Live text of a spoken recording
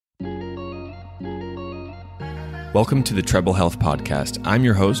Welcome to the Treble Health Podcast. I'm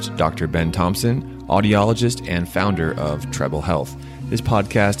your host, Dr. Ben Thompson, audiologist and founder of Treble Health. This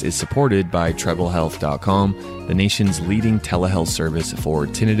podcast is supported by TrebleHealth.com, the nation's leading telehealth service for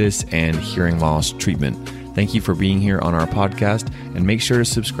tinnitus and hearing loss treatment. Thank you for being here on our podcast, and make sure to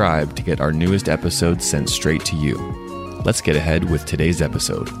subscribe to get our newest episodes sent straight to you. Let's get ahead with today's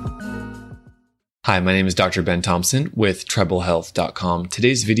episode. Hi, my name is Dr. Ben Thompson with TrebleHealth.com.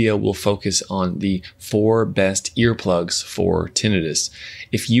 Today's video will focus on the 4 best earplugs for tinnitus.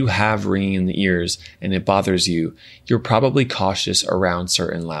 If you have ringing in the ears and it bothers you, you're probably cautious around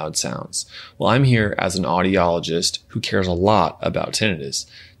certain loud sounds. Well, I'm here as an audiologist who cares a lot about tinnitus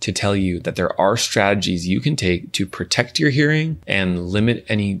to tell you that there are strategies you can take to protect your hearing and limit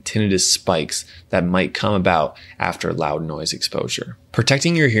any tinnitus spikes that might come about after loud noise exposure.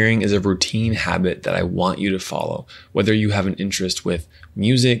 Protecting your hearing is a routine habit that I want you to follow, whether you have an interest with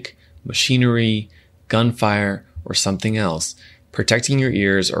music, machinery, gunfire, or something else. Protecting your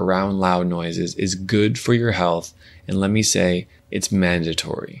ears around loud noises is good for your health, and let me say, it's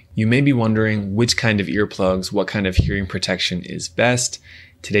mandatory. You may be wondering which kind of earplugs, what kind of hearing protection is best.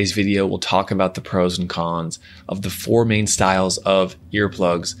 Today's video will talk about the pros and cons of the 4 main styles of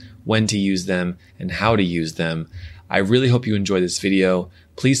earplugs, when to use them, and how to use them. I really hope you enjoy this video.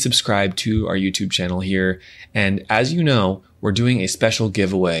 Please subscribe to our YouTube channel here. And as you know, we're doing a special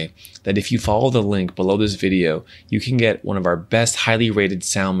giveaway that if you follow the link below this video, you can get one of our best highly rated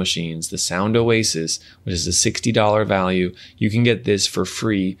sound machines, the Sound Oasis, which is a $60 value. You can get this for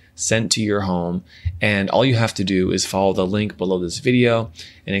free sent to your home. And all you have to do is follow the link below this video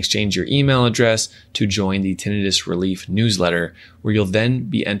and exchange your email address to join the Tinnitus Relief newsletter, where you'll then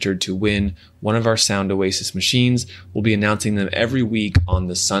be entered to win one of our Sound Oasis machines. We'll be announcing them every week on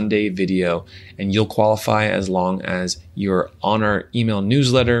the Sunday video, and you'll qualify as long as you're on our email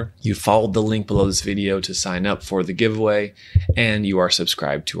newsletter, you followed the link below this video to sign up for the giveaway, and you are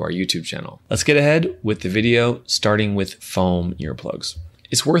subscribed to our YouTube channel. Let's get ahead with the video, starting with foam earplugs.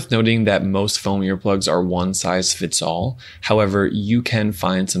 It's worth noting that most foam earplugs are one size fits all. However, you can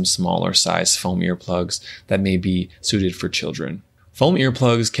find some smaller size foam earplugs that may be suited for children. Foam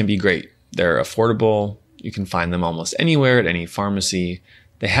earplugs can be great. They're affordable. You can find them almost anywhere at any pharmacy.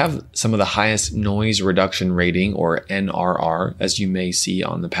 They have some of the highest noise reduction rating, or NRR, as you may see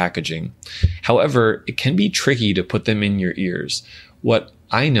on the packaging. However, it can be tricky to put them in your ears. What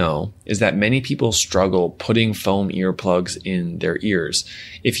I know is that many people struggle putting foam earplugs in their ears.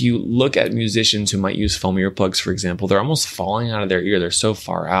 If you look at musicians who might use foam earplugs, for example, they're almost falling out of their ear. They're so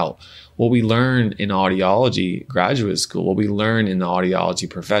far out. What we learn in audiology graduate school, what we learn in the audiology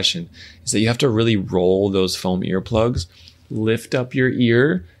profession, is that you have to really roll those foam earplugs, lift up your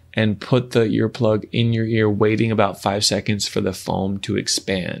ear, and put the earplug in your ear, waiting about 5 seconds for the foam to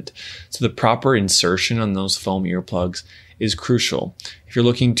expand. So the proper insertion on those foam earplugs is crucial. If you're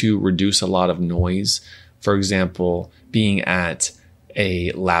looking to reduce a lot of noise, for example, being at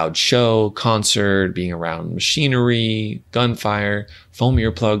a loud show, concert, being around machinery, gunfire, foam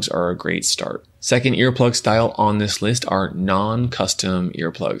earplugs are a great start. Second earplug style on this list are non-custom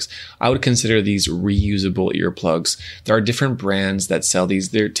earplugs. I would consider these reusable earplugs. There are different brands that sell these.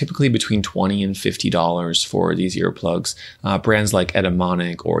 They're typically between $20 and $50 for these earplugs. Brands like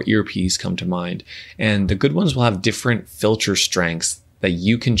Etymonic or Earpiece come to mind. And the good ones will have different filter strengths that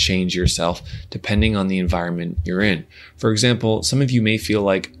you can change yourself depending on the environment you're in. For example, some of you may feel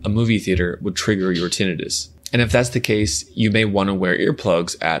like a movie theater would trigger your tinnitus. And if that's the case, you may want to wear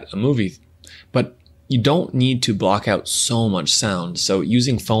earplugs at a movie. But you don't need to block out so much sound. So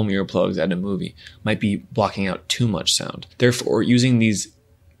using foam earplugs at a movie might be blocking out too much sound. Therefore, using these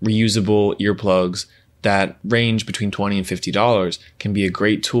reusable earplugs that range between $20 and $50 can be a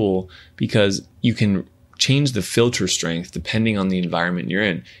great tool, because you can change the filter strength depending on the environment you're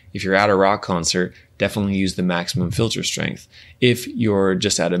in. If you're at a rock concert, definitely use the maximum filter strength. If you're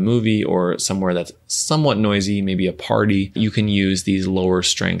just at a movie or somewhere that's somewhat noisy, maybe a party, you can use these lower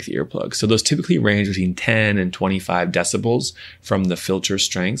strength earplugs. So those typically range between 10 and 25 decibels from the filter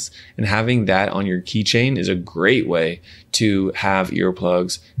strengths. And having that on your keychain is a great way to have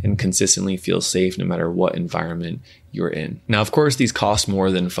earplugs and consistently feel safe no matter what environment you're in. Now, of course, these cost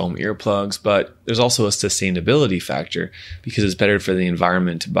more than foam earplugs, but there's also a sustainability factor, because it's better for the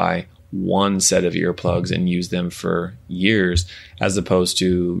environment to buy one set of earplugs and use them for years, as opposed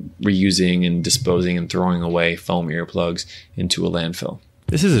to reusing and disposing and throwing away foam earplugs into a landfill.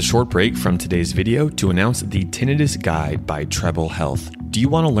 This is a short break from today's video to announce the Tinnitus Guide by Treble Health. Do you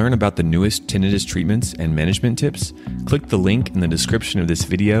want to learn about the newest tinnitus treatments and management tips? Click the link in the description of this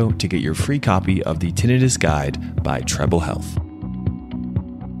video to get your free copy of the Tinnitus Guide by Treble Health.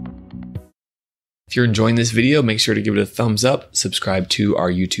 If you're enjoying this video, make sure to give it a thumbs up, subscribe to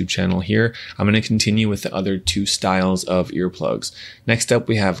our YouTube channel here. I'm going to continue with the other two styles of earplugs. Next up,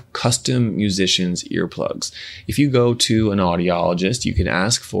 we have custom musicians earplugs. If you go to an audiologist, you can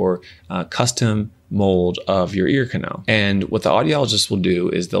ask for a custom mold of your ear canal. And what the audiologist will do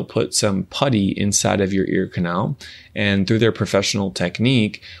is they'll put some putty inside of your ear canal. And through their professional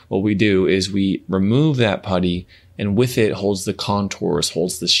technique, what we do is we remove that putty, and with it holds the contours,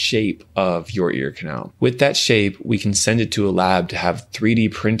 holds the shape of your ear canal. With that shape, we can send it to a lab to have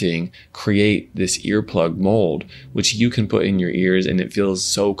 3D printing create this earplug mold, which you can put in your ears, and it feels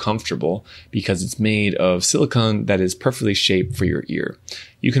so comfortable because it's made of silicone that is perfectly shaped for your ear.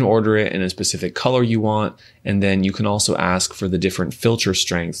 You can order it in a specific color you want, and then you can also ask for the different filter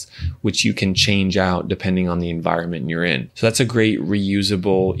strengths, which you can change out depending on the environment you're in. So that's a great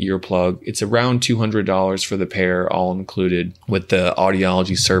reusable earplug. It's around $200 for the pair, all included, with the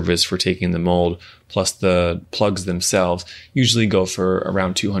audiology service for taking the mold, plus the plugs themselves usually go for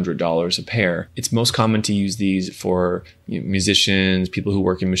around $200 a pair. It's most common to use these for musicians, people who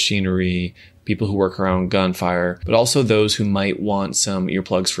work in machinery, people who work around gunfire, but also those who might want some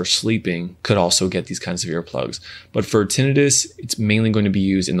earplugs for sleeping could also get these kinds of earplugs. But for tinnitus, it's mainly going to be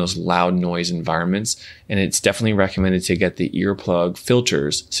used in those loud noise environments, and it's definitely recommended to get the earplug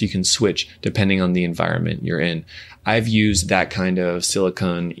filters so you can switch depending on the environment you're in. I've used that kind of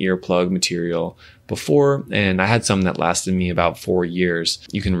silicone earplug material before, and I had some that lasted me about 4 years.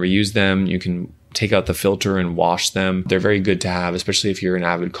 You can reuse them, you can take out the filter and wash them. They're very good to have, especially if you're an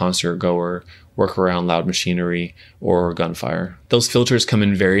avid concert goer, work around loud machinery or gunfire. Those filters come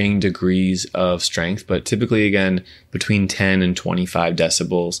in varying degrees of strength, but typically, again, between 10 and 25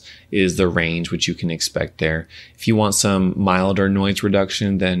 decibels is the range which you can expect there. If you want some milder noise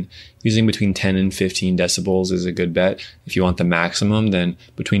reduction, then using between 10 and 15 decibels is a good bet. If you want the maximum, then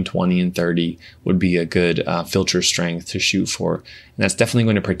between 20 and 30 would be a good filter strength to shoot for. And that's definitely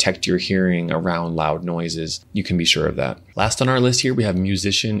going to protect your hearing around loud noises. You can be sure of that. Last on our list here, we have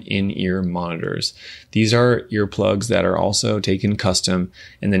musician in-ear monitors. These are earplugs that are also taken custom,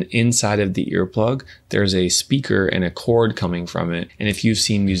 and then inside of the earplug, there's a speaker and a cord coming from it. And if you've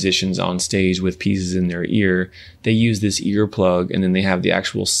seen musicians on stage with pieces in their ear, they use this earplug, and then they have the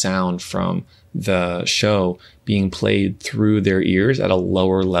actual sound from the show being played through their ears at a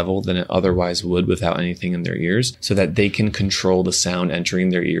lower level than it otherwise would without anything in their ears, so that they can control the sound entering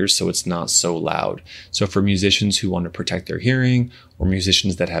their ears so it's not so loud. So for musicians who want to protect their hearing, or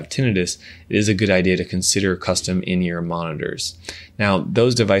musicians that have tinnitus, it is a good idea to consider custom in-ear monitors. Now,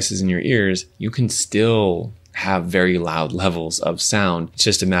 those devices in your ears, you can still have very loud levels of sound. It's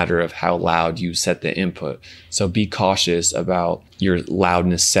just a matter of how loud you set the input. So be cautious about your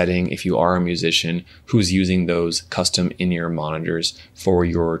loudness setting if you are a musician who's using those custom in-ear monitors for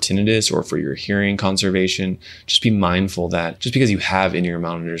your tinnitus or for your hearing conservation. Just be mindful that just because you have in-ear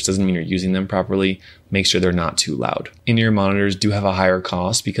monitors doesn't mean you're using them properly. Make sure they're not too loud. In-ear monitors do have a higher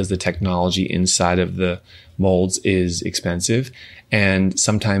cost because the technology inside of the molds is expensive, and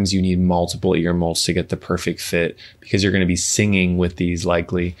sometimes you need multiple ear molds to get the perfect fit because you're going to be singing with these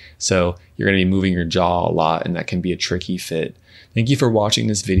likely, so you're going to be moving your jaw a lot, and that can be a tricky fit. Thank you for watching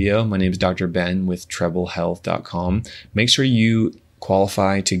this video. My name is Dr. Ben with TrebleHealth.com. Make sure you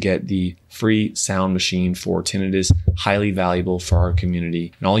qualify to get the free sound machine for tinnitus, highly valuable for our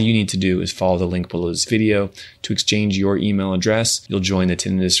community. And all you need to do is follow the link below this video to exchange your email address. You'll join the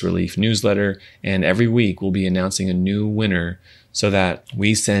Tinnitus Relief newsletter, and every week we'll be announcing a new winner so that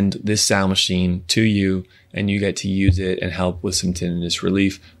we send this sound machine to you and you get to use it and help with some tinnitus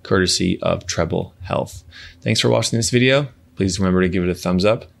relief courtesy of Treble Health. Thanks for watching this video. Please remember to give it a thumbs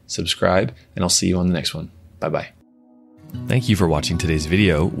up, subscribe, and I'll see you on the next one. Bye-bye. Thank you for watching today's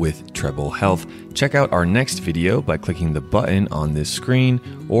video with Treble Health. Check out our next video by clicking the button on this screen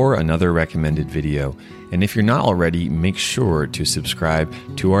or another recommended video. And if you're not already, make sure to subscribe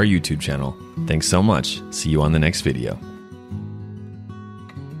to our YouTube channel. Thanks so much. See you on the next video.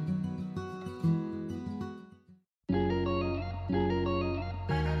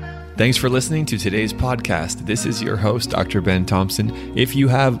 Thanks for listening to today's podcast. This is your host, Dr. Ben Thompson. If you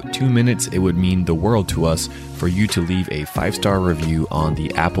have 2 minutes, it would mean the world to us for you to leave a 5-star review on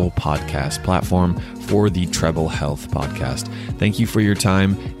the Apple Podcast platform for the Treble Health podcast. Thank you for your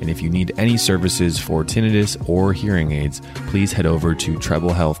time. And if you need any services for tinnitus or hearing aids, please head over to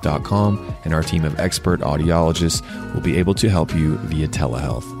TrebleHealth.com, and our team of expert audiologists will be able to help you via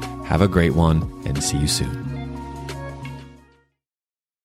telehealth. Have a great one, and see you soon.